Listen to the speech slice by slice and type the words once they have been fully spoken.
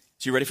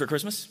So you ready for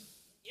Christmas?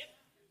 Yep.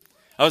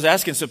 I was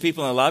asking some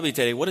people in the lobby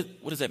today, what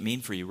does that mean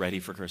for you, ready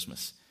for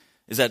Christmas?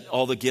 Is that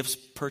all the gifts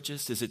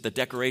purchased? Is it the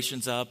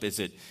decorations up?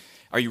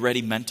 Are you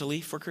ready mentally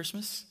for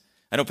Christmas?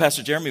 I know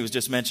Pastor Jeremy was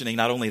just mentioning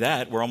not only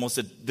that, we're almost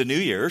at the New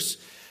Year's.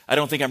 I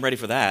don't think I'm ready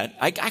for that.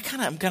 I'm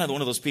kind of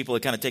one of those people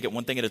that kind of take it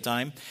one thing at a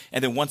time.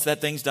 And then once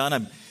that thing's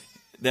done,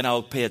 then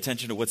I'll pay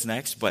attention to what's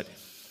next. But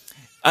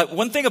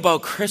one thing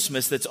about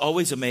Christmas that's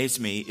always amazed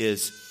me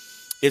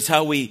is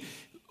how we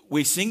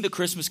sing the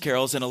Christmas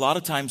carols, and a lot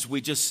of times we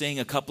just sing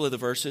a couple of the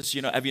verses.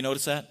 Have you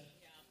noticed that?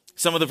 Yeah.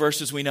 Some of the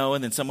verses we know,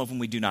 and then some of them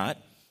we do not.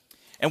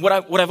 And what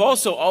I've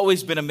also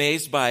always been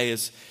amazed by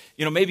is,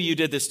 maybe you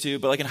did this too,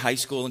 but like in high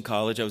school and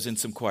college, I was in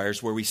some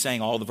choirs where we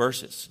sang all the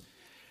verses.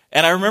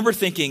 And I remember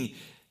thinking,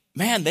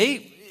 man,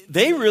 they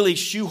really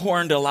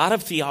shoehorned a lot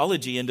of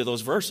theology into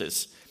those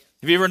verses.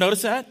 Have you ever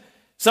noticed that?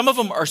 Some of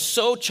them are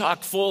so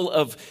chock full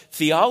of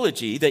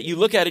theology that you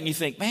look at it and you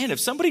think, man, if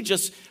somebody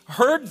just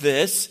heard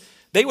this,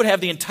 they would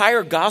have the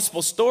entire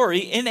gospel story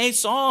in a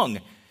song,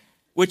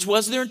 which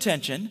was their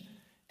intention.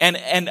 And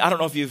I don't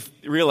know if you've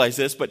realized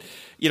this, but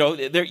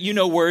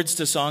words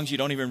to songs you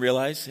don't even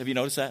realize. Have you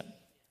noticed that?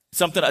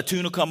 A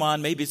tune will come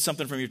on, maybe it's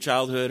something from your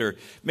childhood, or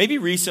maybe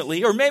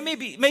recently, or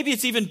maybe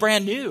it's even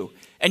brand new.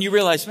 And you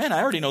realize, man,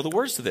 I already know the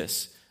words to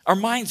this. Our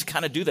minds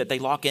kind of do that. They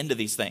lock into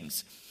these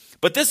things.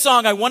 But this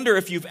song, I wonder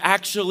if you've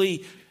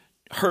actually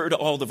heard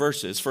all the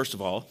verses, first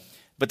of all,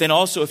 but then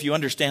also if you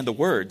understand the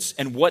words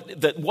and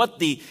what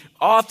the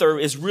author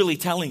is really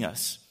telling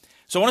us.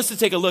 So I want us to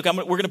take a look.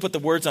 We're going to put the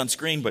words on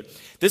screen, but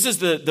this is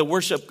the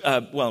worship,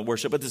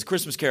 but this is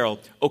Christmas carol,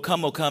 O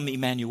Come,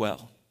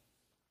 Emmanuel.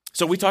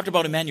 So we talked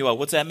about Emmanuel.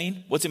 What's that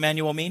mean? What's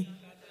Emmanuel mean?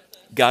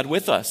 God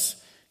with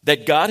us.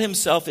 That God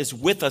himself is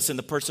with us in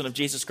the person of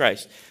Jesus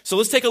Christ. So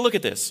let's take a look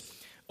at this.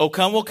 O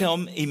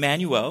come,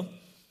 Emmanuel,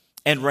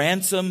 and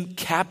ransom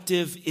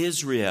captive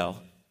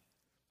Israel.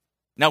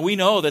 Now we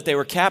know that they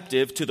were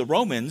captive to the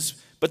Romans,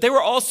 but they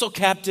were also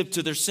captive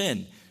to their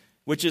sin,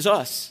 which is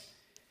us.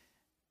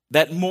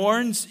 That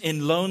mourns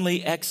in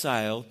lonely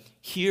exile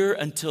here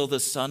until the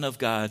Son of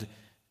God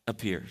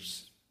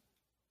appears.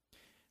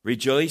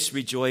 Rejoice,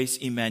 rejoice,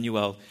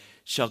 Emmanuel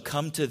shall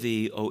come to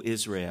thee, O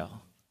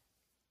Israel.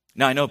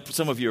 Now, I know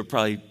some of you are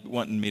probably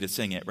wanting me to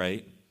sing it,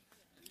 right?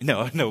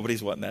 No,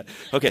 nobody's wanting that.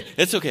 Okay,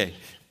 it's okay.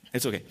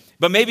 It's okay.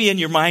 But maybe in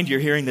your mind you're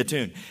hearing the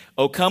tune.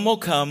 O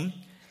come,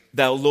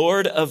 thou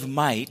Lord of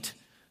might,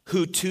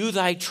 who to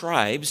thy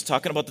tribes,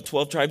 talking about the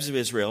 12 tribes of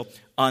Israel,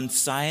 on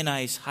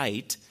Sinai's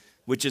height,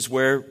 which is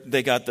where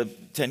they got the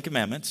 10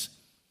 Commandments,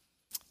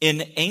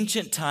 in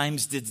ancient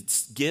times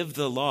didst give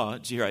the law.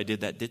 Did you hear I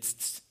did that?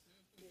 Didst.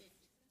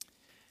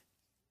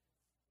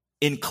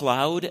 In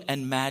cloud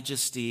and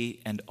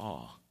majesty and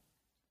awe.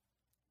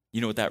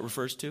 You know what that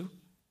refers to?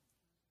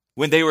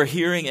 When they were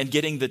hearing and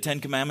getting the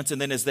 10 Commandments,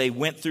 and then as they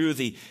went through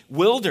the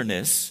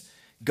wilderness,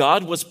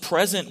 God was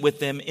present with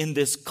them in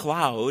this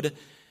cloud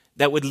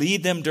that would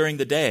lead them during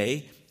the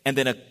day, and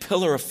then a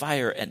pillar of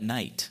fire at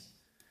night.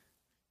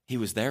 He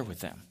was there with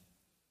them.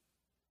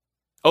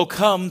 O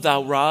come,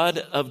 thou rod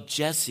of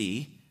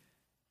Jesse,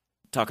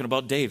 talking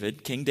about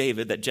David, King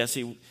David, that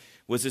Jesse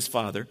was his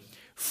father.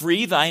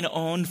 Free thine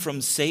own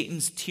from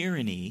Satan's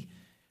tyranny,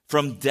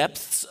 from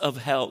depths of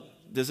hell.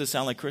 Does this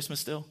sound like Christmas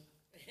still?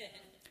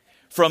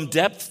 From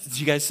depths, did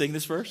you guys sing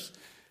this verse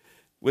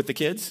with the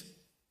kids?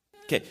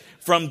 Okay.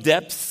 From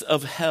depths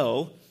of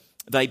hell,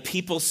 thy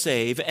people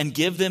save and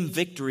give them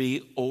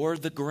victory o'er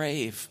the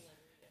grave.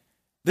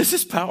 This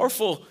is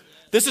powerful.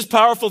 This is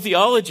powerful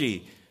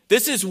theology.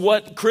 This is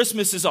what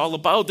Christmas is all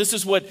about. This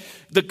is what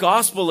the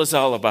gospel is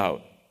all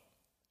about.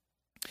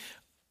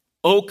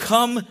 O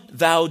come,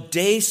 thou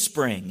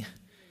dayspring,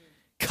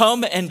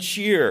 come and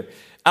cheer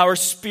our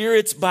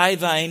spirits by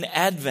thine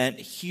advent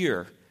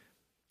here.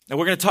 Now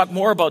we're going to talk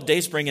more about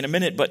dayspring in a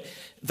minute, but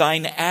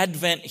thine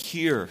advent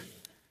here.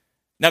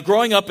 Now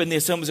growing up in the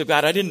Assemblies of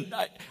God,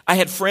 I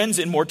had friends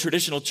in more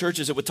traditional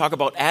churches that would talk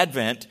about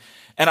Advent,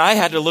 and I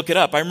had to look it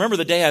up. I remember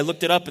the day I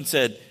looked it up and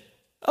said,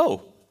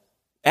 oh,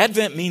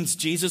 Advent means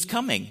Jesus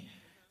coming.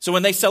 So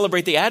when they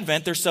celebrate the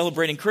Advent, they're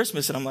celebrating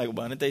Christmas. And I'm like,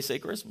 why didn't they say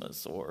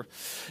Christmas or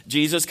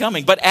Jesus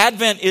coming? But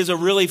Advent is a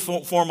really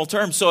formal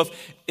term. So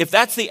if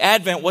that's the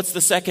Advent, what's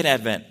the second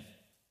Advent?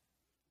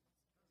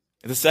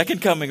 The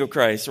second coming of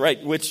Christ,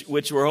 right? Which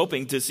we're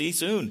hoping to see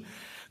soon.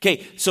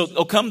 Okay, so,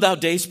 O come thou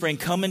dayspring,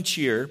 come and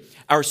cheer.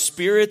 Our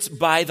spirits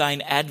by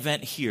thine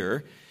advent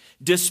here.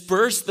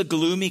 Disperse the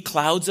gloomy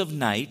clouds of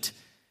night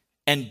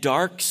and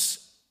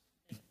death's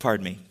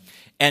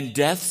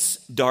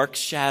dark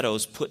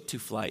shadows put to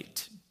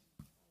flight.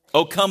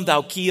 O come,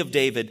 thou key of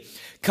David,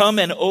 come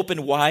and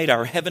open wide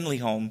our heavenly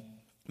home.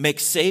 Make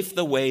safe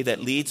the way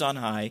that leads on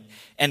high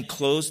and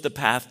close the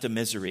path to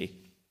misery.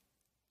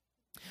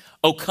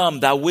 O come,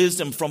 thou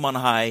wisdom from on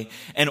high,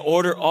 and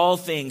order all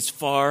things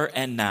far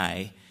and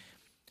nigh.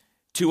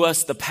 To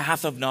us the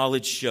path of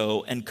knowledge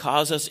show, and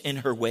cause us in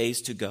her ways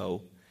to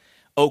go.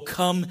 O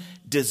come,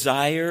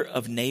 desire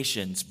of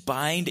nations,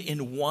 bind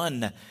in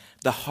one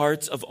the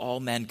hearts of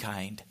all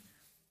mankind.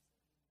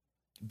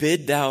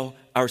 Bid thou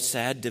our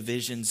sad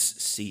divisions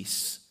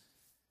cease,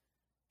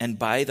 and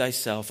be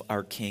thyself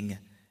our King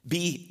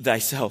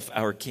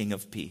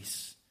of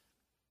peace.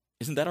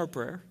 Isn't that our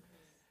prayer?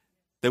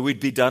 That we'd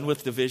be done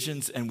with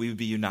divisions and we would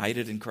be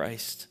united in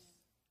Christ.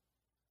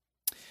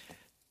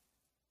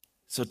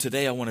 So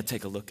today I want to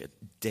take a look at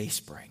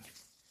Dayspring.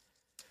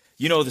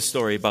 You know the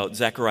story about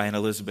Zechariah and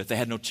Elizabeth. They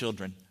had no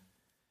children.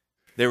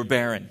 They were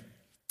barren.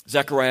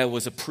 Zechariah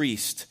was a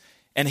priest,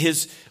 and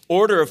his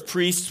order of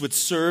priests would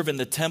serve in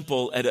the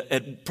temple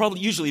at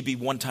probably usually be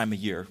one time a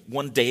year,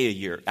 one day a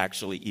year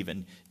actually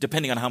even,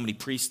 depending on how many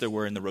priests there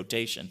were in the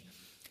rotation.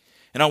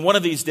 And on one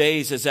of these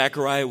days, as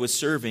Zechariah was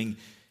serving,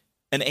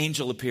 an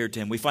angel appeared to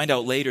him. We find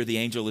out later the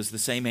angel is the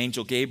same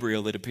angel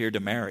Gabriel that appeared to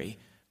Mary.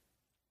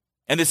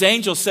 And this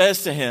angel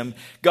says to him,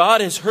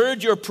 God has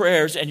heard your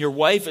prayers and your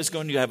wife is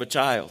going to have a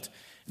child.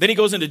 Then he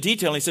goes into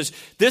detail and he says,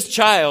 this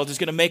child is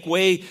going to make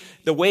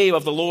the way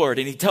of the Lord.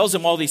 And he tells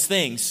him all these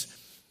things.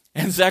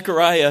 And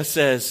Zechariah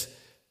says,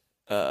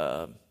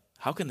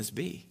 how can this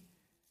be?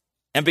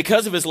 And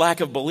because of his lack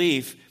of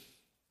belief,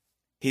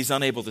 he's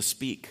unable to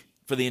speak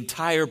for the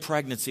entire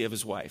pregnancy of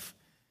his wife.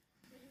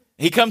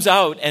 He comes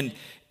out and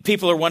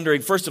people are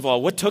wondering, first of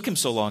all, what took him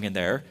so long in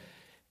there?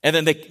 And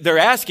then they're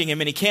asking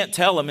him and he can't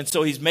tell them. And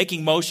so he's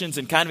making motions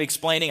and kind of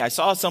explaining, I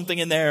saw something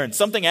in there and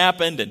something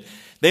happened and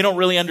they don't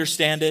really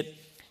understand it.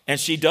 And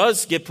she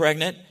does get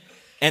pregnant.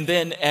 And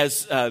then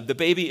as the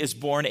baby is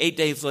born, 8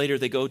 days later,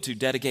 they go to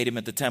dedicate him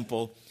at the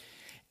temple.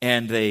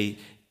 And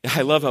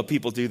I love how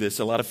people do this.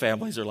 A lot of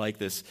families are like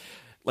this.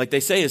 Like they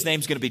say his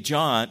name's going to be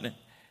John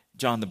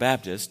the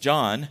Baptist,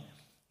 John.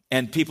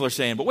 And people are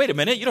saying, but wait a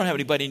minute, you don't have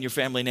anybody in your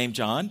family named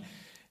John.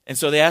 And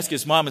so they ask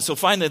his mom. And so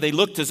finally they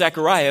look to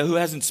Zechariah, who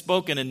hasn't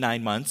spoken in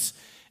 9 months,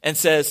 and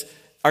says,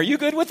 are you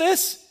good with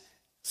this?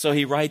 So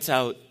he writes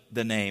out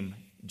the name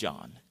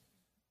John.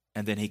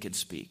 And then he can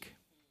speak.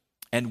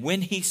 And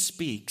when he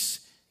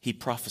speaks, he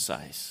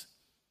prophesies.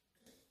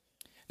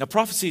 Now,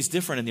 prophecy is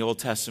different in the Old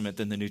Testament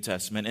than the New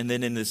Testament. And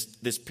then in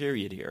this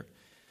period here,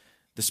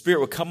 the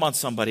Spirit would come on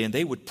somebody and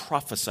they would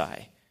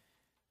prophesy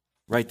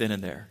right then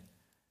and there.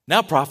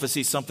 Now,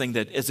 prophecy is something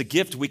that as a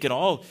gift we can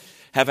all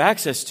have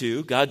access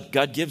to.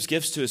 God gives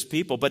gifts to his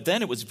people. But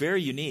then it was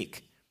very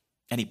unique.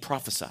 And he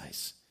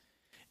prophesies.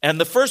 And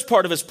the first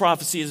part of his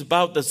prophecy is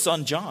about the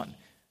son John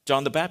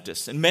the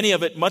Baptist. And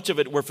much of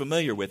it, we're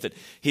familiar with it.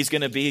 He's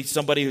going to be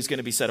somebody who's going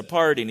to be set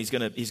apart and he's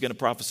going to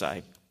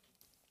prophesy.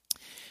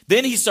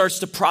 Then he starts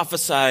to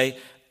prophesy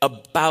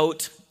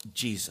about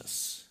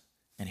Jesus.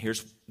 And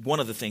here's one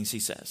of the things he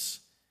says.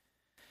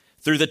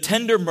 Through the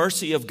tender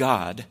mercy of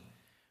God,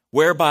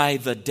 whereby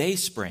the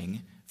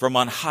dayspring from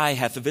on high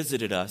hath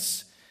visited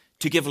us,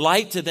 to give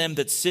light to them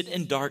that sit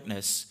in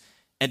darkness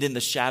and in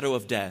the shadow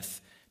of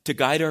death, to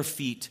guide our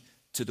feet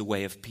to the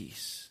way of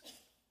peace.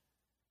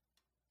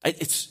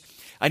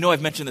 I know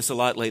I've mentioned this a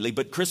lot lately,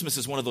 but Christmas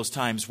is one of those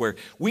times where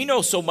we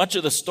know so much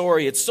of the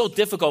story, it's so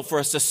difficult for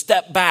us to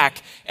step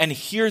back and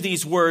hear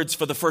these words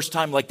for the first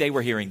time like they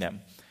were hearing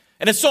them.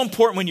 And it's so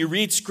important when you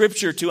read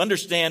Scripture to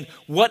understand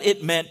what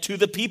it meant to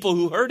the people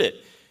who heard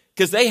it.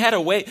 Because they had a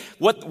way,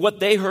 what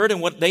they heard and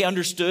what they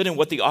understood and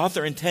what the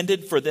author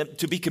intended for them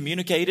to be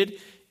communicated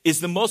is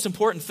the most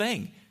important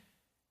thing.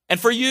 And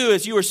for you,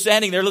 as you were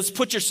standing there, let's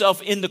put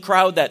yourself in the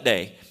crowd that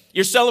day.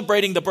 You're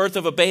celebrating the birth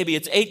of a baby.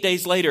 It's 8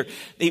 days later.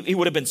 He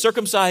would have been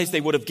circumcised.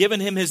 They would have given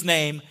him his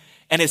name,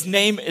 and his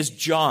name is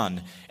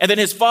John. And then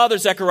his father,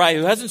 Zechariah,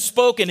 who hasn't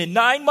spoken in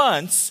 9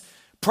 months,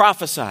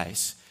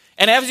 prophesies.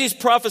 And as he's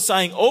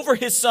prophesying over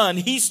his son,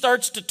 he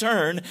starts to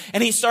turn,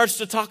 and he starts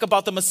to talk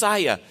about the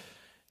Messiah.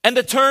 And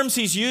the terms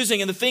he's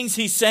using and the things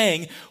he's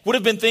saying would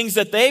have been things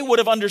that they would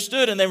have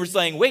understood, and they were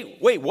saying,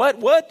 wait,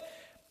 what?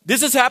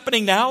 This is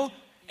happening now?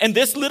 And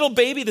this little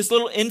baby, this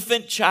little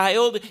infant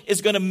child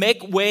is going to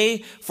make way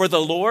for the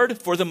Lord,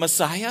 for the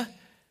Messiah?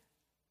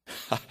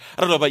 I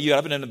don't know about you.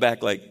 I've been in the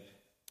back like,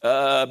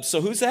 so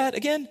who's that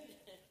again?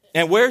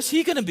 And where's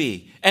he going to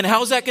be? And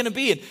how's that going to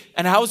be?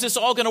 And how is this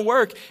all going to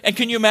work? And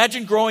can you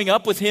imagine growing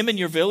up with him in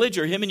your village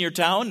or him in your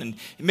town and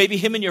maybe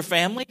him in your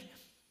family?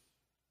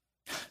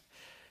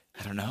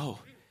 I don't know.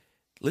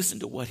 Listen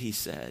to what he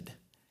said.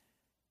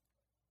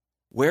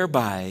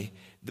 Whereby,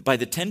 by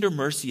the tender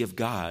mercy of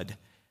God,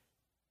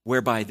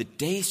 whereby the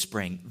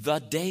dayspring,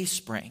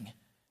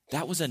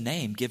 that was a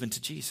name given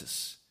to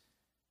Jesus.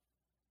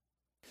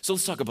 So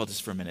let's talk about this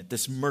for a minute,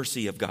 this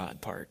mercy of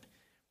God part.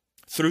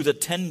 Through the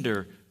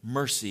tender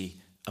mercy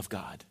of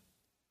God.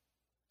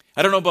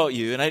 I don't know about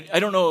you, and I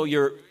don't know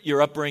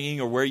your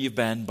upbringing or where you've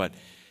been, but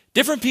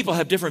different people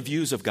have different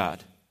views of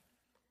God.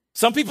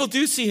 Some people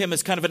do see him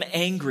as kind of an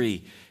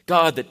angry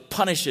God that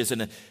punishes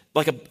and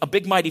like a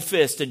big mighty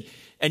fist,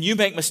 and you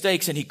make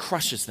mistakes and he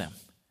crushes them.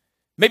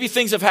 Maybe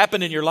things have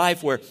happened in your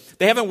life where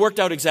they haven't worked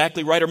out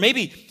exactly right, or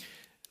maybe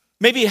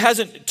it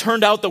hasn't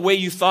turned out the way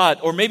you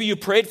thought, or maybe you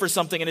prayed for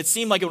something and it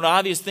seemed like an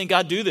obvious thing,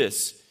 God, do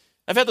this.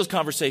 I've had those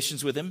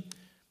conversations with him.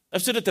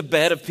 I've stood at the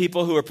bed of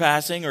people who are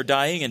passing or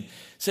dying and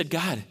said,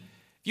 God, if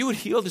you would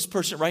heal this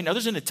person right now,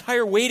 there's an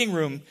entire waiting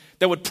room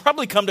that would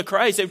probably come to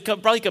Christ. They would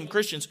probably become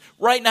Christians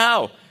right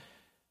now.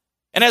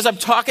 And as I'm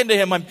talking to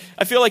him,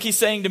 I feel like he's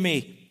saying to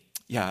me,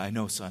 yeah, I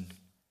know, son.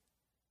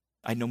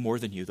 I know more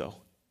than you, though.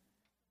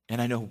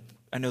 And I know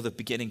the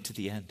beginning to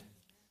the end.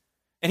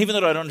 And even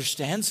though I don't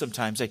understand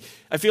sometimes,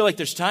 I feel like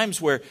there's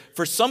times where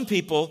for some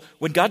people,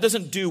 when God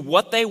doesn't do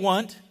what they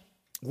want,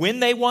 when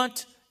they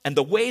want, and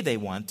the way they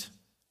want,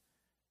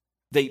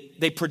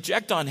 they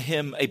project on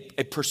him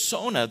a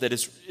persona that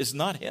is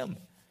not him.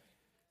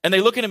 And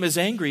they look at him as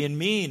angry and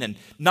mean and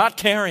not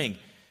caring.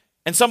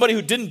 And somebody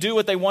who didn't do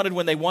what they wanted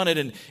when they wanted,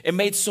 and it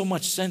made so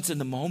much sense in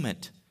the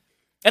moment.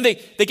 And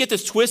they get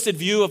this twisted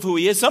view of who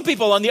he is. Some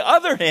people, on the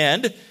other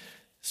hand,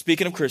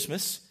 speaking of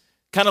Christmas,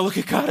 kind of look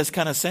at God as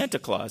kind of Santa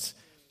Claus.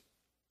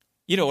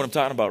 You know what I'm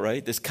talking about,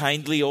 right? This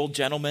kindly old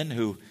gentleman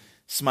who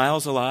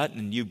smiles a lot,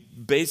 and you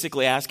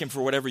basically ask him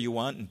for whatever you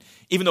want. And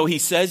even though he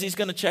says he's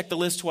going to check the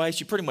list twice,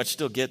 you pretty much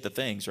still get the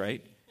things,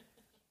 right?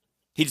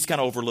 He just kind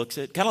of overlooks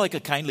it, kind of like a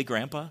kindly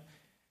grandpa.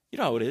 You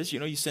know how it is. You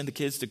know, you send the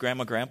kids to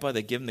grandma, grandpa,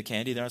 they give them the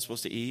candy they're not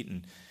supposed to eat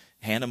and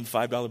hand them a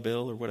 $5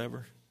 bill or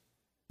whatever.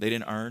 They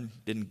didn't earn,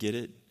 didn't get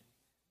it,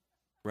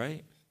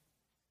 right?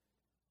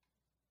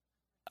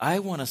 I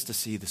want us to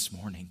see this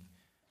morning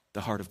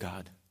the heart of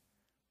God.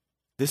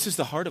 This is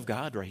the heart of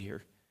God right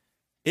here.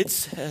 It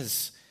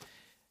says,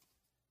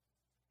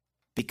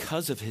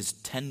 because of his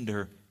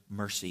tender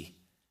mercy.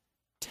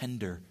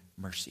 Tender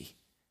mercy.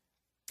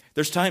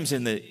 There's times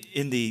in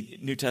the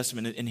New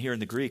Testament and here in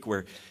the Greek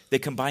where they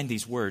combine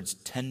these words,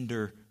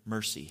 tender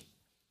mercy.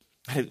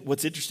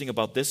 What's interesting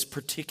about this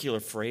particular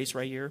phrase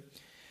right here,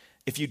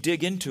 if you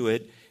dig into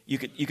it, you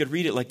could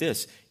read it like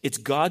this. It's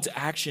God's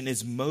action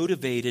is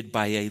motivated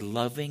by a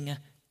loving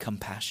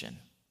compassion.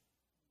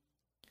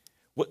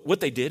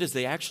 What they did is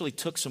they actually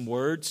took some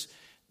words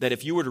that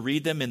if you were to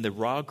read them in the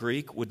raw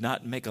Greek would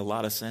not make a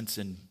lot of sense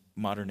in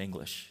modern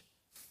English.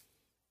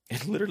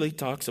 It literally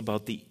talks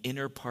about the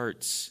inner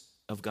parts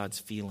of God's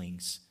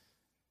feelings.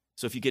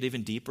 So if you get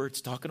even deeper,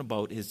 it's talking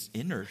about his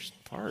inner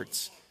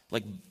parts,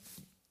 like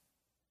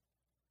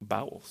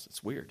bowels.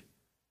 It's weird.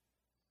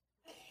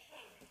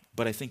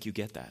 But I think you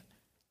get that.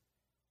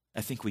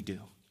 I think we do.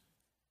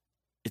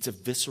 It's a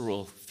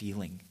visceral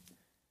feeling.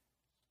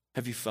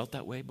 Have you felt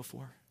that way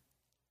before?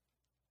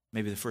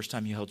 Maybe the first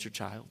time you held your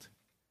child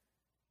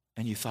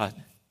and you thought,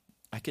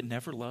 I could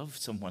never love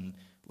someone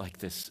like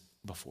this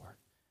before.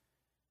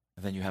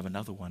 And then you have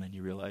another one and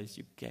you realize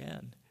you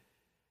can.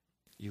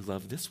 You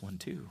love this one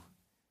too.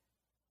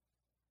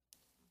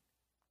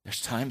 There's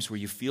times where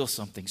you feel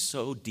something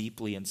so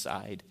deeply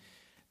inside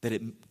that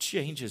it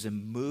changes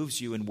and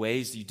moves you in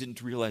ways that you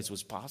didn't realize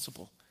was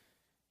possible.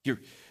 You're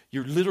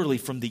literally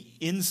from the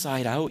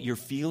inside out, you're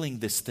feeling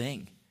this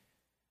thing.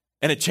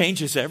 And it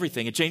changes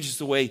everything. It changes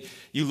the way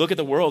you look at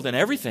the world and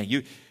everything.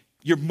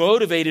 You're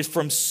motivated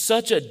from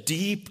such a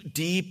deep,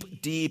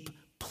 deep, deep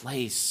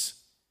place.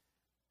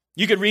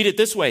 You could read it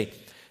this way.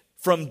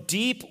 From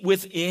deep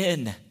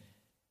within,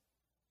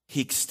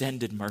 he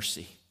extended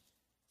mercy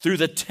through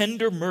the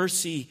tender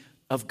mercy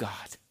of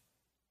God.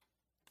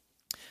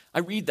 I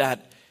read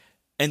that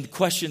and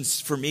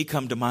questions for me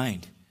come to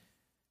mind.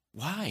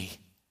 Why?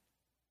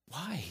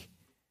 Why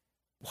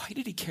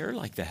did he care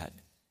like that?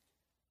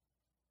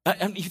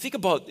 And you think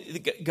about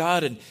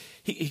God, and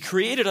he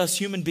created us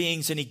human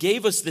beings, and he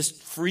gave us this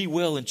free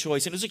will and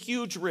choice, and it was a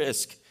huge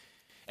risk.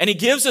 And he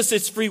gives us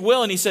this free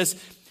will, and he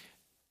says,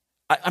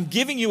 I'm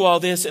giving you all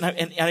this, and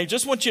I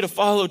just want you to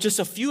follow just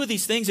a few of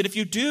these things, and if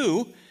you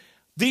do,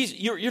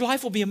 your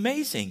life will be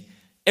amazing.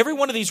 Every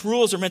one of these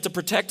rules are meant to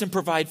protect and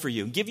provide for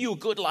you and give you a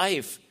good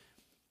life.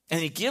 And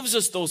he gives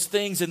us those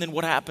things, and then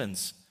what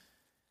happens?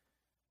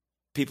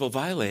 People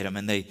violate them,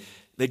 and they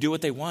do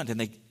what they want,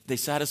 and they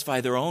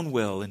satisfy their own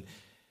will. And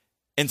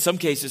in some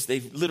cases, they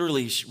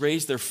literally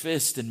raise their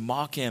fist and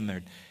mock him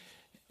and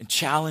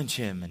challenge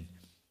him, and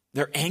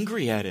they're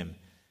angry at him.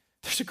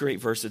 There's a great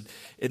verse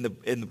in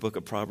the book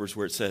of Proverbs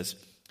where it says,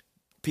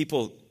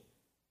 people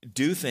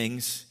do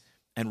things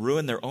and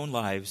ruin their own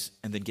lives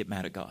and then get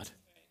mad at God.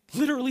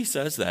 Literally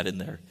says that in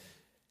there.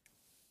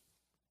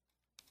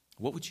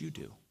 What would you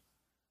do?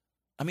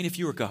 I mean, if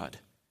you were God,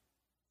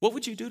 what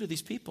would you do to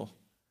these people?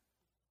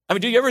 I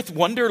mean, do you ever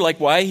wonder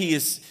why he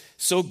is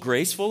so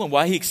graceful and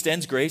why he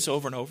extends grace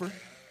over and over?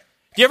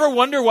 Do you ever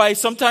wonder why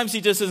sometimes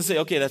he just doesn't say,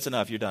 okay, that's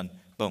enough, you're done,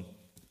 boom.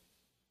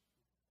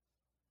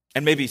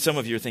 And maybe some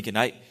of you are thinking,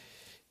 I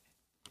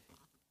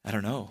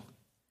don't know.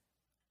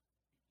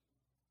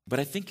 But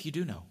I think you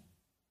do know.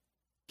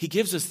 He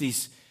gives us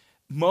these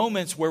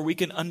moments where we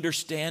can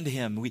understand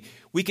him.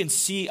 We can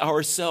see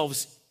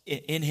ourselves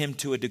in him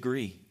to a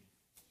degree.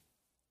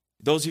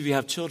 Those of you who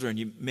have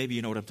children, maybe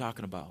you know what I'm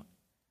talking about.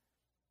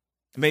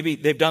 Maybe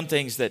they've done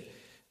things that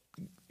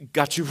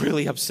got you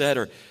really upset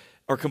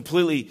or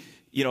completely,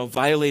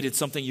 violated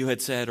something you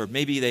had said, or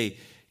maybe they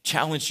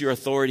challenged your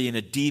authority in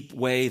a deep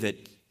way that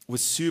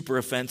was super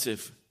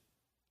offensive.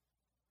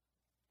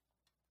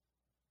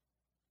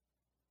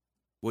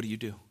 What do?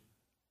 Do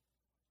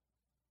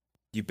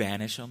you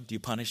banish them? Do you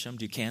punish them?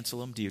 Do you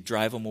cancel them? Do you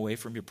drive them away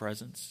from your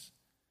presence?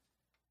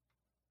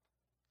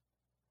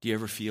 Do you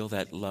ever feel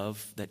that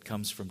love that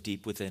comes from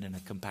deep within and a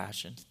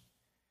compassion?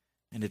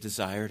 and a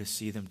desire to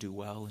see them do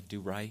well and do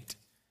right.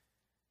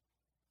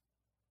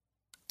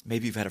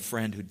 Maybe you've had a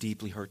friend who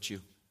deeply hurt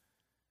you.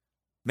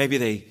 Maybe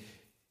they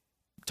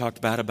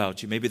talked bad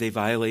about you. Maybe they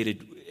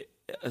violated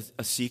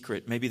a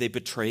secret. Maybe they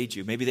betrayed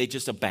you. Maybe they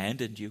just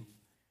abandoned you.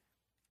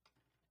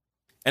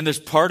 And there's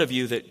part of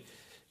you that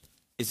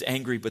is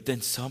angry, but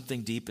then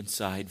something deep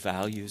inside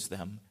values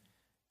them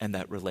and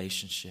that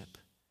relationship.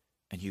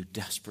 And you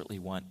desperately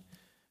want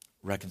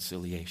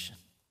reconciliation.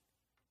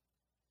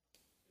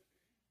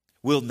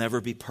 We'll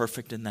never be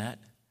perfect in that,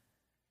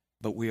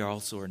 but we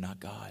also are not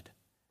God.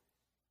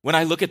 When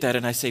I look at that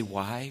and I say,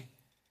 why?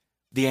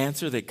 The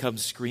answer that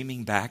comes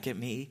screaming back at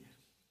me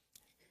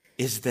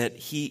is that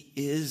He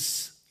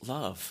is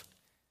love.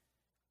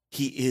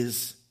 He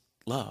is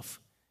love.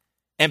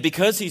 And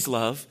because He's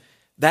love,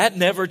 that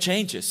never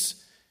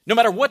changes. No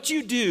matter what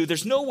you do,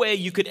 there's no way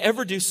you could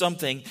ever do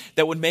something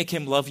that would make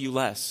Him love you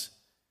less.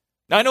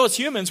 Now, I know as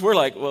humans, we're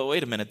like, well,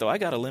 wait a minute, though. I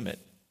got a limit.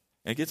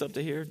 And it gets up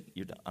to here,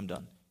 I'm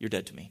done. You're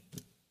dead to me.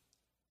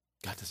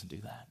 God doesn't do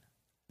that.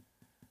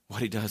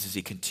 What He does is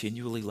He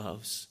continually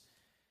loves.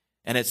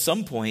 And at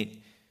some point,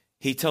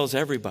 He tells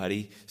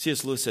everybody,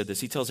 C.S. Lewis said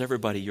this, He tells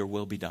everybody, your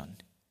will be done.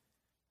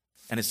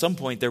 And at some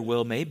point, their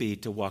will may be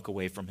to walk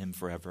away from Him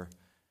forever.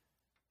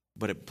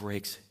 But it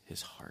breaks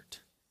His heart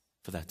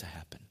for that to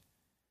happen.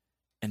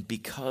 And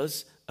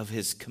because of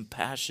His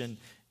compassion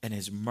and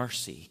His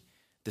mercy,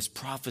 this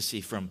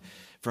prophecy from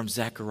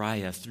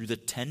Zechariah, through the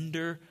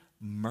tender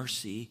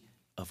mercy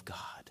of God.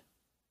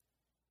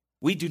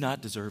 We do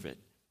not deserve it.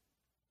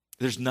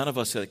 There's none of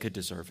us that could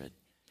deserve it.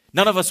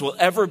 None of us will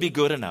ever be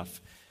good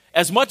enough.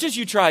 As much as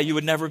you try, you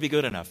would never be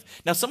good enough.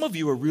 Now, some of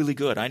you are really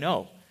good, I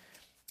know.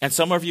 And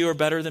some of you are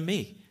better than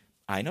me.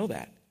 I know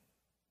that.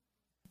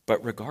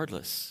 But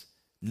regardless,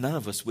 none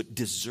of us would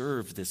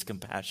deserve this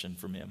compassion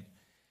from Him.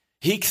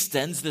 He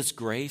extends this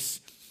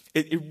grace.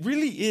 It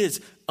really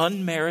is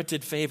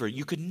unmerited favor.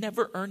 You could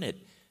never earn it.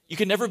 You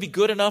could never be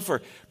good enough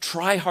or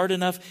try hard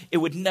enough. It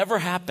would never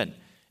happen.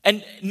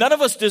 And none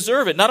of us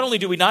deserve it. Not only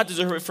do we not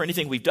deserve it for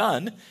anything we've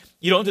done,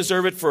 you don't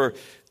deserve it for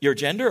your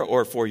gender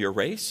or for your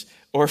race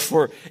or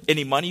for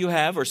any money you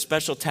have or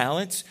special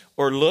talents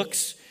or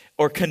looks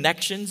or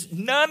connections.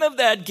 None of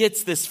that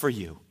gets this for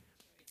you.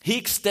 He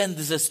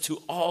extends this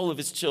to all of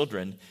His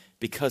children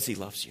because He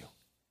loves you.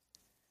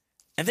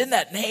 And then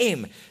that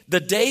name, the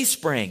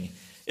Dayspring,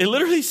 it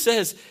literally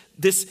says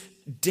this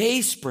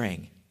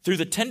Dayspring, through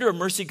the tender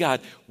mercy of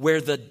God, where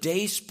the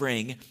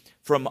Dayspring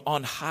from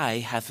on high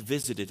hath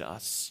visited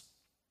us.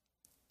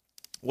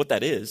 What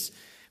that is,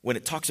 when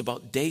it talks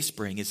about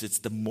Dayspring, is it's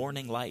the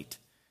morning light.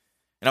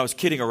 And I was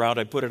kidding around.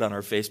 I put it on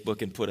our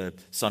Facebook and put a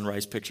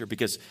sunrise picture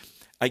because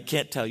I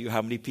can't tell you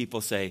how many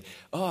people say,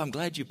 oh, I'm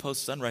glad you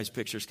post sunrise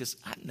pictures because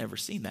I've never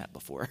seen that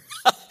before.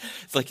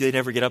 It's like they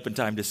never get up in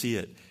time to see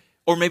it.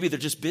 Or maybe they're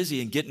just busy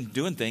and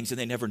doing things and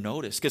they never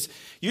notice. Because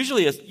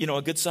usually,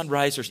 a good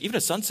sunrise or even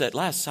a sunset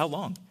lasts how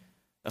long?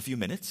 A few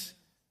minutes.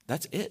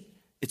 That's it.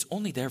 It's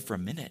only there for a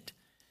minute.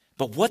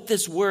 But what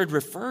this word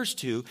refers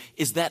to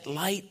is that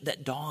light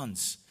that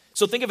dawns.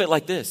 So think of it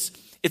like this.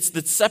 It's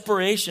the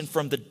separation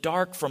from the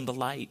dark from the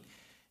light.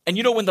 And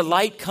when the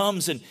light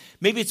comes and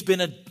maybe it's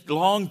been a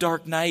long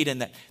dark night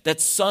and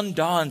that sun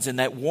dawns and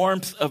that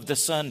warmth of the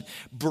sun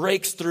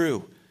breaks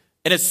through.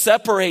 And it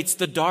separates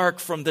the dark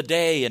from the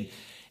day.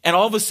 And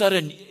all of a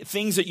sudden,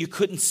 things that you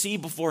couldn't see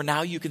before,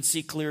 now you can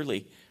see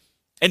clearly.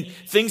 And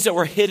things that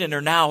were hidden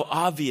are now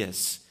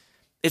obvious.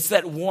 It's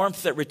that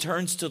warmth that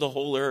returns to the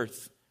whole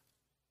earth.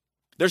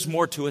 There's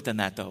more to it than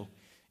that, though.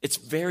 It's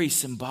a very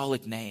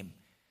symbolic name.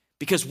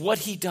 Because what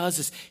He does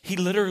is He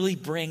literally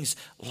brings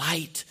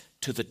light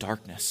to the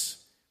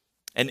darkness.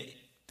 And it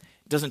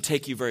doesn't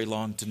take you very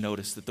long to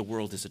notice that the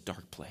world is a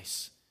dark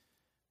place.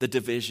 The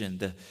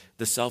division,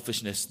 the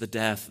selfishness, the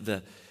death,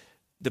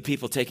 the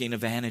people taking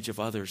advantage of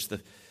others,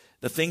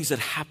 the things that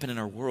happen in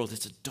our world,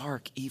 it's a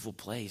dark, evil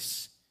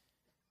place.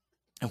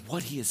 And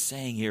what He is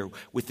saying here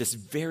with this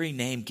very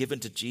name given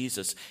to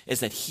Jesus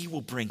is that He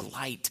will bring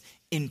light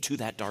into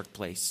that dark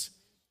place.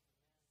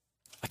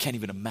 I can't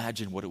even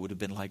imagine what it would have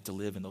been like to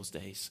live in those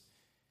days.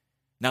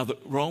 Now,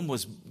 Rome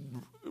was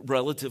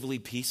relatively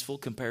peaceful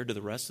compared to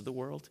the rest of the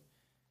world,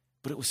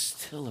 but it was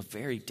still a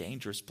very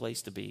dangerous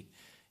place to be.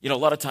 A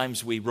lot of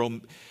times we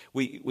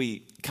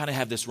kind of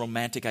have this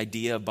romantic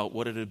idea about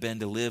what it had been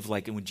to live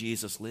like when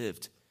Jesus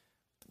lived.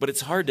 But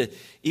it's hard to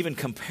even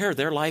compare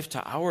their life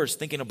to ours,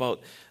 thinking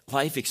about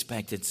life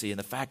expectancy and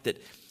the fact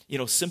that,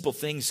 simple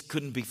things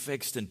couldn't be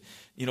fixed and,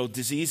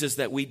 diseases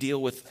that we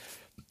deal with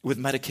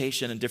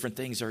medication and different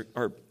things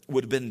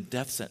would have been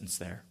death sentence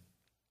there.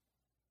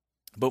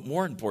 But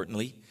more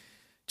importantly,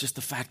 just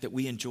the fact that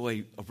we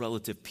enjoy a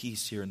relative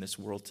peace here in this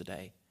world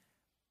today.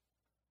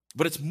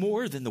 But it's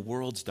more than the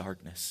world's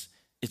darkness.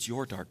 It's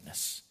your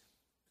darkness.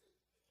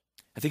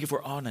 I think if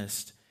we're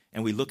honest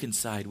and we look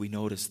inside, we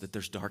notice that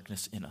there's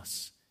darkness in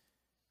us.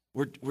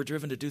 We're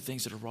driven to do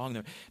things that are wrong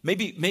there.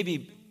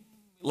 Maybe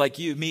like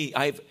you, me,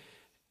 there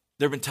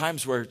have been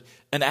times where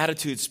an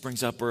attitude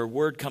springs up or a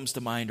word comes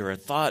to mind or a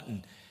thought,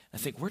 and I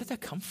think, where did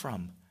that come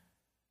from?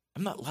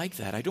 I'm not like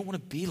that. I don't want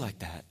to be like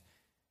that.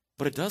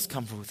 but it does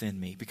come from within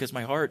me because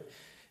my heart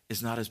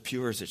is not as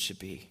pure as it should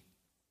be.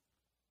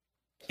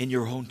 In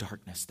your own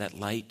darkness, that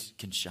light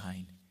can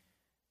shine.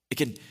 It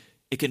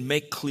can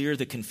make clear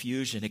the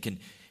confusion. It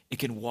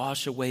can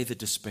wash away the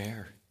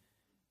despair.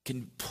 It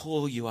can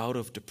pull you out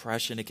of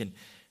depression. It can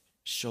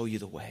show you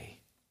the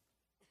way.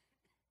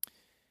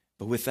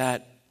 But with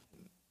that,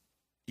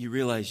 you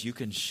realize you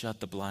can shut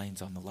the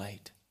blinds on the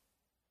light.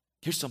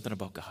 Here's something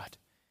about God.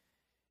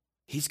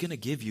 He's going to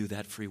give you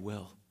that free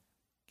will.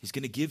 He's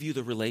going to give you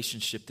the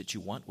relationship that you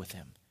want with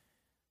him.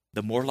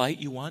 The more light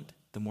you want,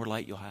 the more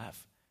light you'll have.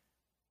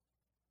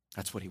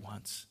 That's what he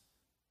wants.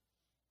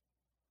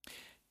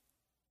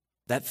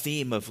 That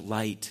theme of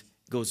light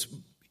goes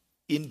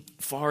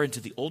far into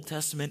the Old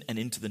Testament and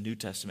into the New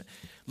Testament.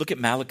 Look at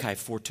Malachi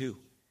 4:2.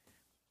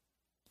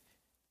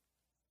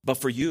 But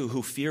for you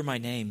who fear my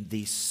name,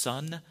 the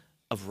Son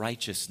of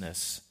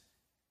Righteousness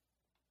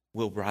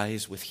will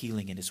rise with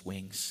healing in his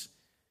wings,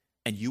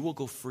 and you will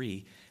go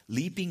free,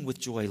 leaping with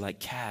joy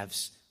like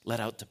calves led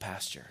out to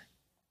pasture.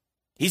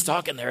 He's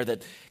talking there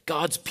that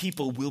God's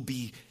people will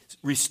be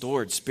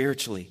restored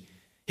spiritually.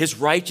 His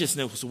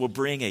righteousness will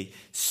bring a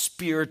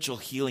spiritual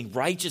healing.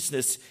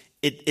 Righteousness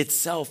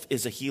itself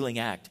is a healing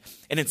act.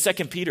 And in 2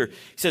 Peter,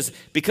 he says,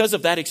 because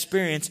of that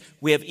experience,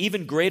 we have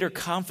even greater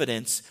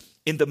confidence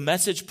in the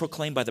message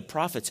proclaimed by the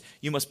prophets.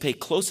 You must pay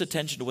close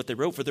attention to what they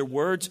wrote, for their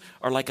words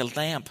are like a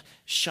lamp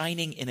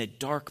shining in a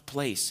dark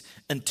place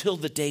until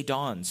the day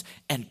dawns,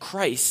 and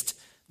Christ,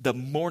 the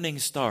morning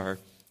star,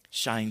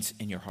 shines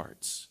in your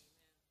hearts.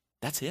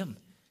 That's him.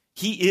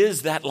 He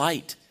is that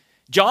light.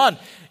 John,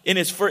 in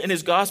his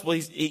gospel,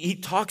 he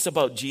talks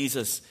about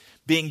Jesus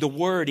being the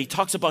Word. He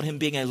talks about him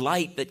being a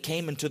light that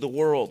came into the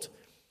world.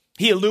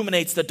 He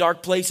illuminates the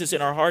dark places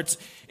in our hearts.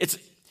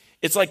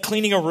 It's like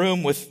cleaning a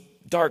room with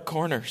dark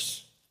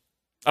corners.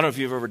 I don't know if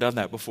you've ever done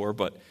that before,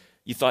 but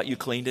you thought you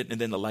cleaned it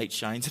and then the light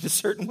shines in a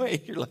certain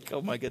way. You're like,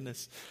 oh my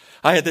goodness.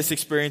 I had this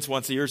experience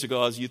once years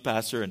ago. I was a youth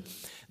pastor, and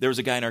there was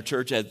a guy in our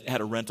church that had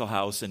a rental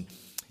house, and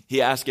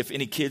he asked if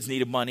any kids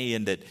needed money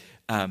and that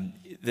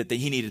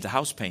he needed the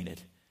house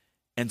painted.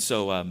 And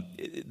so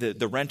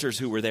the renters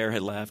who were there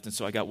had left, and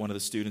so I got one of the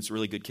students, a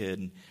really good kid,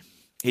 and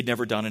he'd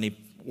never done any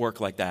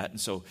work like that. And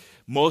so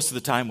most of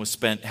the time was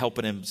spent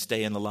helping him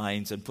stay in the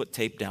lines and put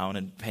tape down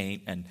and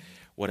paint and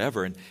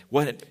whatever. And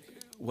what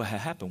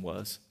had happened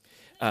was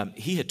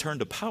he had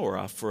turned the power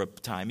off for a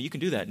time. You can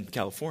do that in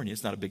California.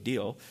 It's not a big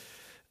deal.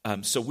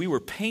 So we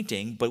were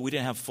painting, but we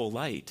didn't have full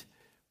light.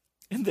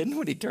 And then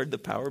when he turned the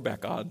power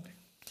back on,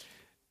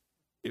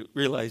 we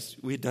realized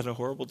we had done a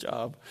horrible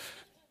job.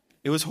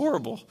 It was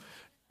horrible.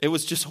 It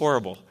was just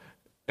horrible.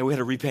 And we had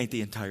to repaint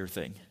the entire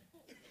thing.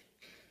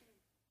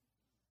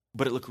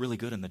 But it looked really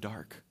good in the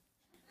dark.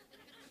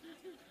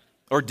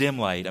 Or dim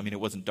light. I mean, it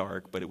wasn't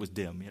dark, but it was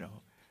dim,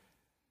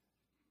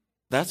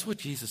 That's what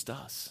Jesus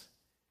does.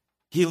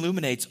 He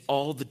illuminates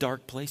all the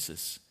dark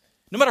places.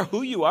 No matter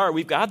who you are,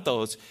 we've got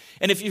those.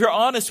 And if you're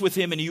honest with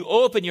him and you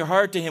open your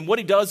heart to him, what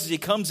he does is he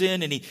comes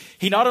in and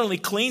he not only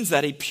cleans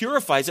that, he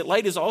purifies it.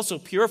 Light is also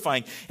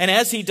purifying. And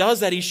as he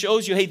does that, he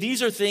shows you, hey,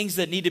 these are things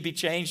that need to be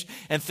changed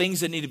and things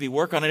that need to be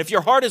worked on. And if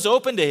your heart is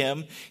open to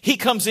him, he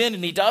comes in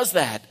and he does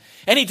that.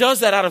 And he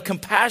does that out of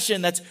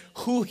compassion. That's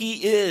who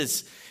he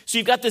is. So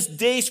you've got this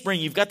day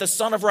spring, you've got the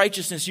Son of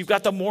Righteousness, you've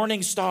got the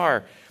morning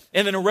star.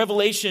 And then in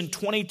Revelation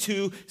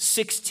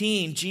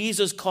 22:16,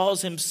 Jesus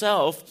calls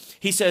himself,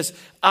 he says,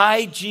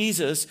 I,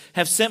 Jesus,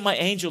 have sent my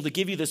angel to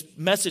give you this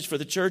message for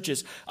the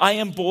churches. I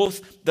am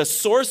both the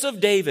source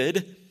of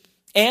David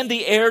and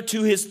the heir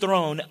to his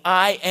throne.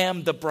 I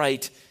am the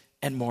bright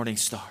and morning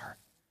star.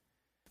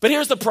 But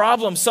here's the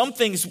problem. Some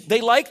things,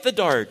 they like the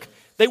dark.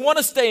 They want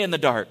to stay in the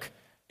dark.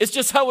 It's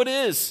just how it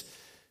is.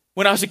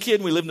 When I was a kid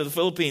and we lived in the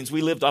Philippines,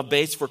 we lived off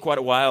base for quite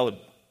a while.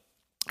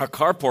 Our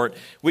carport,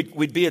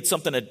 we'd be at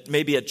something,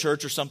 maybe at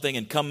church or something,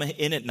 and come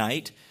in at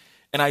night.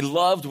 And I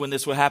loved when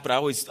this would happen. I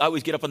always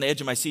get up on the edge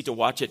of my seat to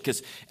watch it,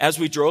 because as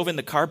we drove in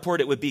the carport,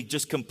 it would be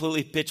just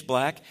completely pitch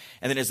black.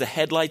 And then as the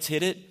headlights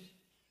hit it,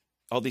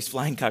 all these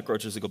flying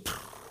cockroaches would go.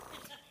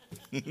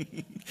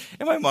 And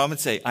my mom would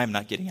say, I am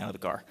not getting out of the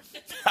car.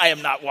 I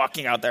am not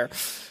walking out there.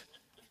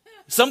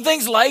 Some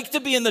things like to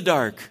be in the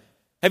dark.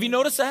 Have you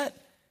noticed that?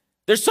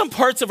 There's some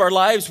parts of our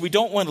lives we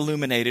don't want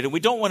illuminated, and we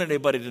don't want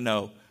anybody to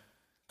know.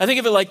 I think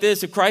of it like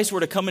this. If Christ were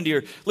to come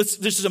into let's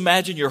just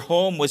imagine your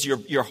home was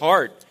your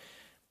heart,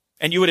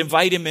 and you would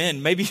invite him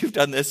in. Maybe you've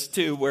done this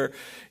too, where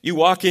you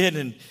walk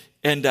in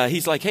and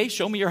he's like, hey,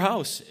 show me your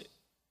house.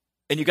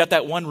 And you got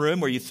that one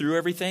room where you threw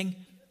everything.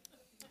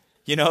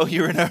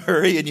 You're in a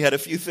hurry and you had a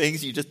few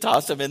things. You just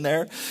toss them in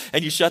there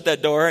and you shut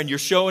that door and you're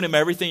showing him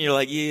everything. You're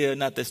like, yeah,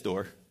 not this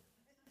door.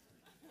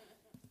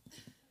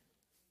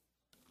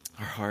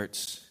 Our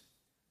hearts.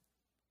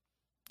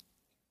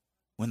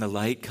 When the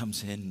light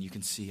comes in, you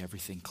can see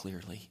everything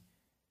clearly.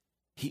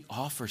 He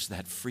offers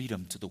that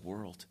freedom to the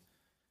world.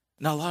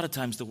 Now, a lot of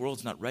times the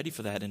world's not ready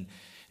for that.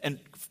 And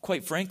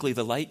quite frankly,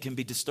 the light can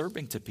be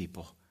disturbing to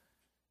people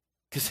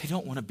because they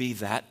don't want to be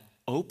that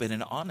open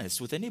and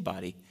honest with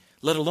anybody,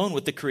 let alone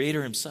with the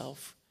Creator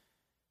himself.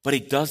 But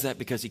he does that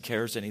because he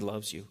cares and he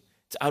loves you.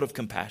 It's out of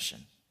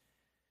compassion.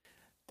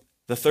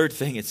 The third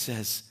thing it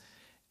says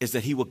is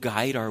that he will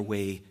guide our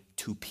way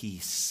to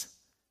peace.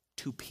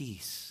 To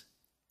peace.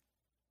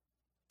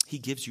 He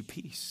gives you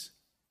peace,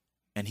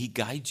 and he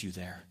guides you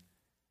there.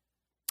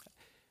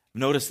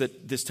 Notice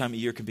that this time of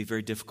year can be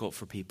very difficult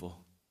for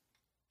people.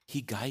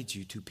 He guides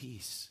you to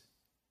peace.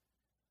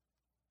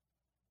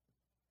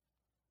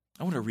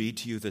 I want to read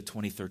to you the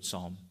 23rd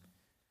Psalm.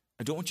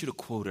 I don't want you to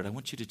quote it. I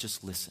want you to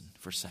just listen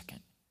for a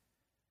second.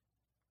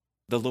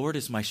 The Lord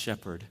is my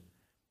shepherd.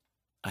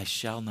 I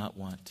shall not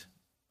want.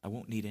 I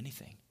won't need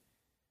anything.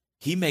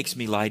 He makes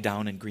me lie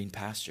down in green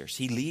pastures.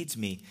 He leads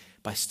me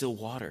by still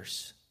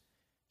waters.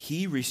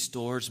 He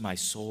restores my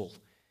soul.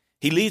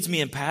 He leads me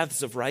in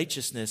paths of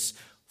righteousness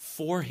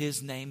for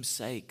his name's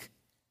sake.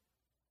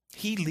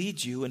 He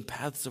leads you in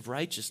paths of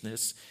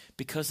righteousness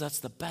because that's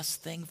the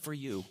best thing for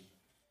you.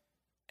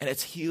 And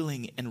it's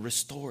healing and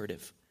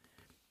restorative.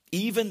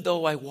 Even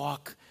though I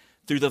walk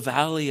through the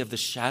valley of the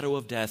shadow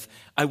of death,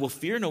 I will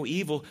fear no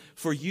evil,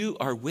 for you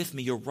are with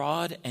me. Your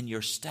rod and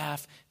your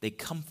staff, they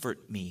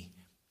comfort me.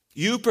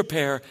 You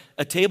prepare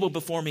a table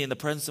before me in the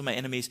presence of my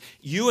enemies.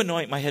 You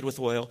anoint my head with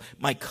oil.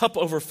 My cup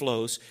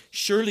overflows.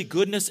 Surely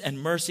goodness and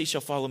mercy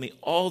shall follow me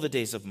all the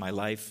days of my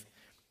life,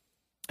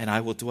 and I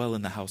will dwell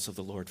in the house of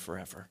the Lord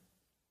forever.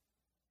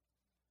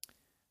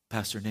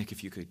 Pastor Nick,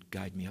 if you could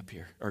guide me up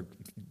here, or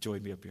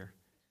join me up here.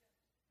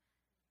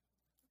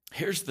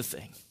 Here's the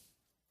thing.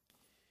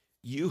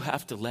 You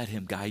have to let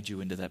him guide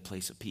you into that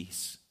place of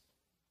peace.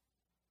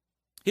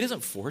 He doesn't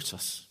force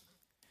us.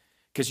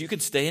 Because you can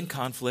stay in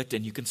conflict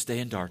and you can stay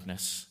in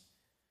darkness.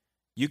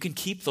 You can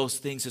keep those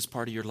things as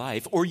part of your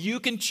life. Or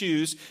you can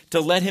choose to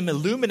let him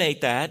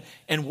illuminate that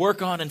and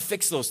work on and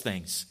fix those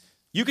things.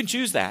 You can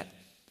choose that.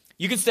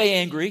 You can stay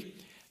angry.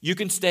 You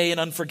can stay in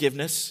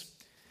unforgiveness.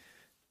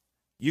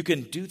 You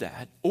can do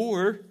that.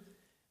 Or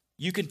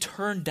you can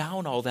turn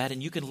down all that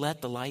and you can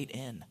let the light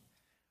in.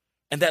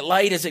 And that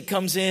light, as it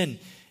comes in,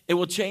 it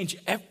will change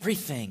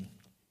everything.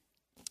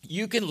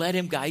 You can let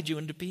him guide you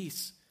into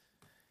peace.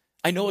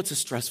 I know it's a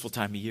stressful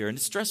time of year, and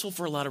it's stressful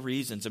for a lot of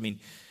reasons. I mean,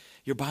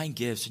 you're buying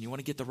gifts, and you want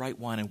to get the right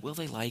one, and will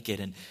they like it?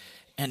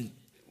 And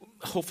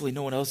hopefully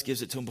no one else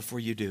gives it to them before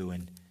you do.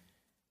 And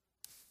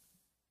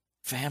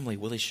family,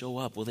 will they show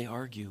up? Will they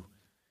argue?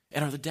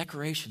 And are the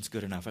decorations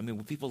good enough? I mean,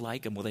 will people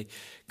like them? Will they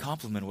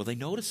compliment? Will they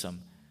notice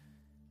them?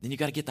 Then you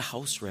got to get the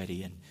house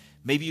ready, and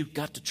maybe you've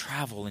got to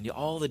travel, and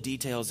all the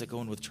details that go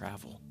in with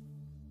travel.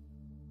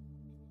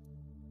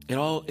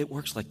 It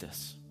works like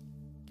this.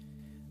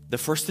 The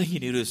first thing you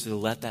do is to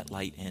let that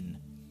light in.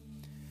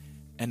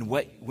 And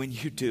when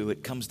you do,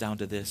 it comes down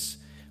to this.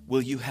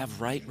 Will you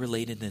have right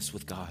relatedness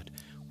with God?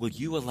 Will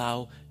you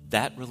allow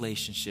that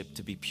relationship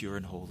to be pure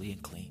and holy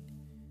and clean?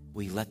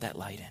 Will you let that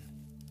light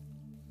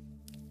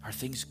in? Are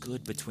things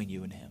good between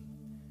you and him?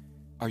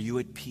 Are you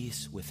at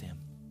peace with him?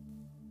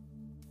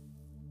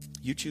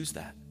 You choose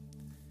that.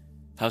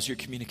 How's your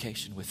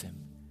communication with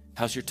him?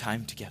 How's your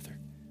time together?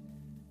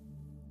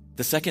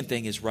 The second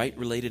thing is right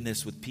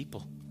relatedness with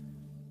people.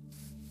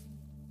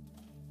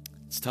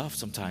 It's tough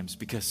sometimes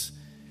because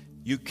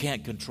you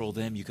can't control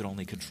them, you can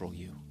only control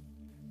you.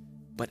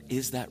 But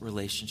is that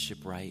relationship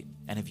right?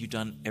 And have you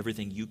done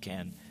everything you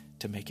can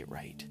to make it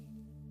right?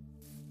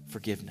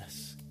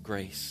 Forgiveness,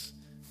 grace,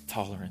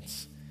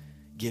 tolerance,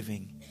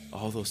 giving,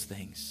 all those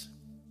things.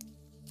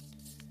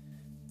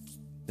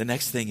 The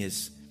next thing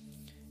is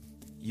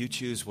you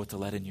choose what to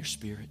let in your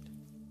spirit.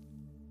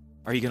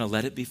 Are you going to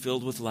let it be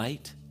filled with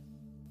light?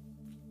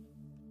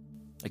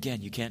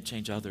 Again, you can't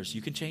change others.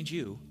 You can change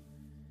you.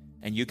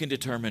 And you can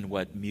determine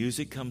what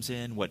music comes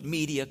in, what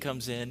media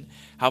comes in,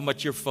 how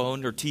much your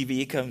phone or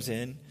TV comes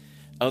in,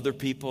 other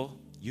people.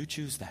 You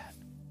choose that.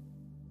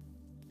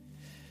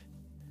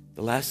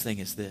 The last thing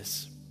is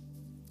this.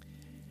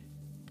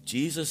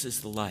 Jesus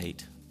is the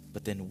light,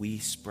 but then we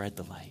spread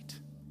the light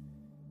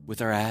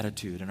with our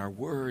attitude and our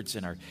words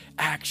and our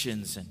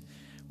actions and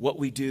what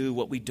we do,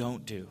 what we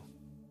don't do.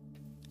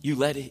 You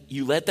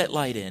let that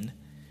light in,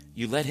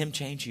 you let him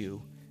change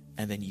you,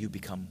 and then you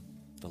become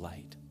the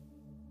light.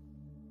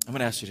 I'm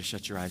going to ask you to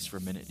shut your eyes for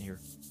a minute here.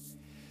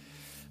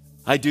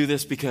 I do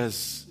this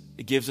because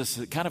it gives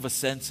us kind of a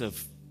sense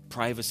of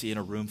privacy in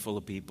a room full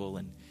of people.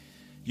 And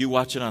you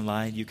watch it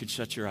online, you can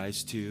shut your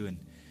eyes too. And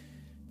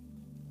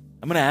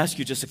I'm going to ask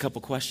you just a couple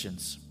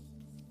questions.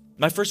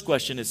 My first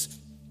question is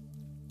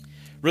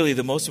really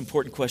the most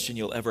important question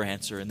you'll ever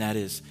answer, and that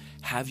is,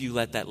 have you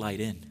let that light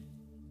in?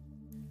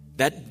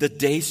 That the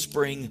day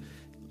spring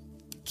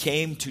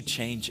came to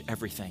change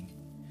everything.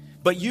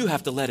 But you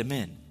have to let him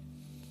in.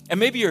 And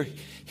maybe you're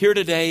here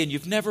today and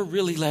you've never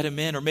really let him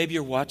in, or maybe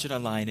you're watching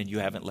online and you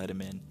haven't let him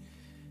in.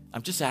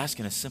 I'm just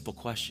asking a simple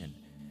question.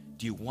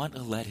 Do you want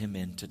to let him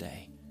in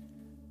today?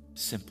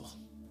 Simple.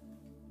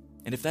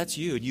 And if that's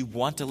you and you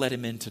want to let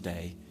him in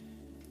today,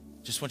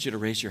 just want you to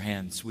raise your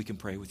hand so we can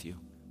pray with you.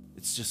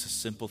 It's just a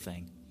simple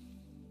thing.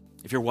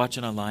 If you're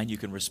watching online, you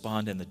can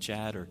respond in the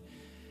chat or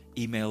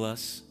email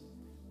us.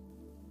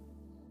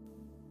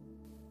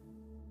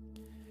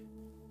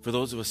 For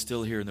those of us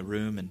still here in the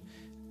room and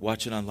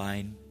watching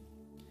online,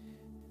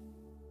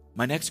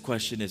 My next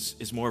question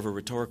is more of a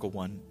rhetorical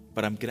one,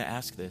 but I'm going to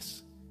ask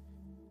this.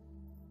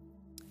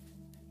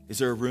 Is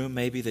there a room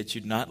maybe that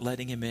you're not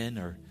letting him in,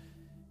 or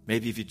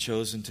maybe if you've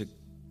chosen to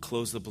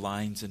close the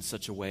blinds in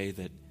such a way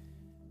that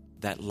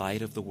that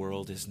light of the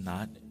world is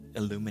not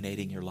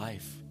illuminating your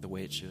life the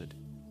way it should?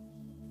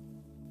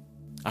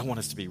 I want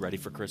us to be ready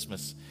for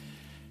Christmas.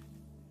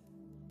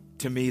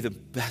 To me, the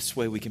best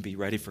way we can be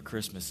ready for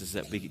Christmas is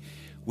that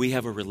we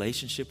have a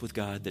relationship with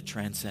God that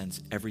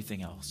transcends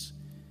everything else.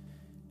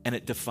 And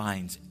it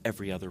defines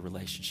every other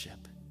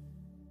relationship.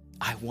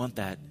 I want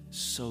that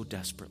so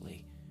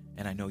desperately,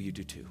 and I know you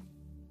do too.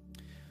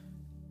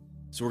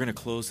 So we're going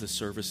to close the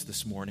service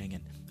this morning,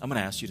 and I'm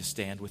going to ask you to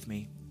stand with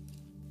me.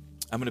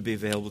 I'm going to be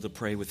available to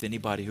pray with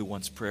anybody who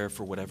wants prayer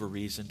for whatever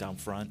reason down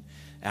front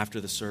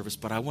after the service,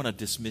 but I want to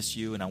dismiss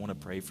you and I want to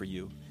pray for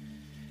you.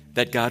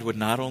 That God would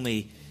not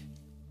only,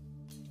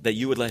 that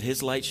you would let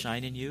his light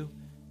shine in you,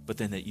 but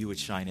then that you would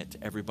shine it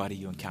to everybody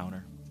you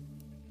encounter.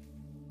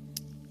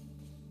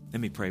 Let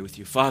me pray with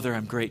you. Father,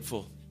 I'm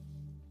grateful.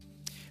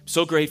 I'm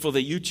so grateful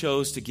that you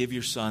chose to give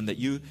your son, that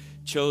you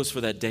chose for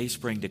that day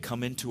spring to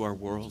come into our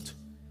world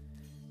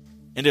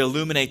and to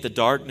illuminate the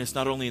darkness,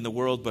 not only in the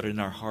world, but in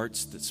our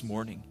hearts this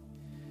morning.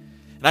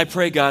 And I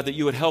pray, God, that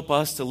you would help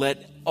us to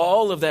let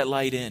all of that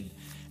light in,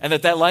 and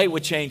that light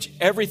would change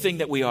everything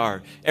that we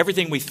are,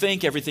 everything we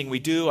think, everything we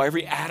do,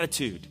 every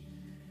attitude,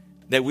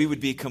 that we would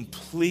be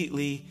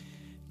completely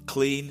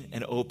clean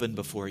and open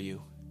before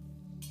you.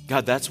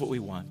 God, that's what we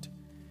want.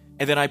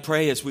 And then I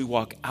pray as we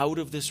walk out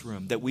of this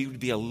room that we would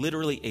be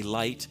literally a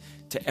light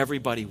to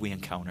everybody we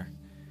encounter,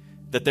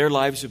 that their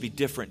lives would be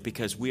different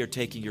because we are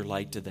taking your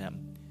light to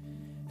them.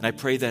 And I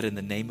pray that in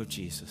the name of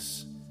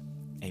Jesus.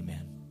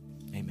 Amen.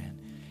 Amen.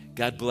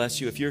 God bless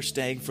you. If you're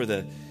staying for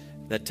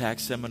that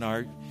tax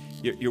seminar,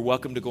 you're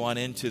welcome to go on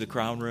into the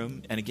Crown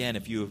Room. And again,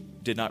 if you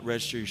did not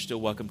register, you're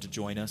still welcome to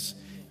join us,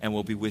 and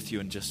we'll be with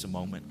you in just a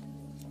moment.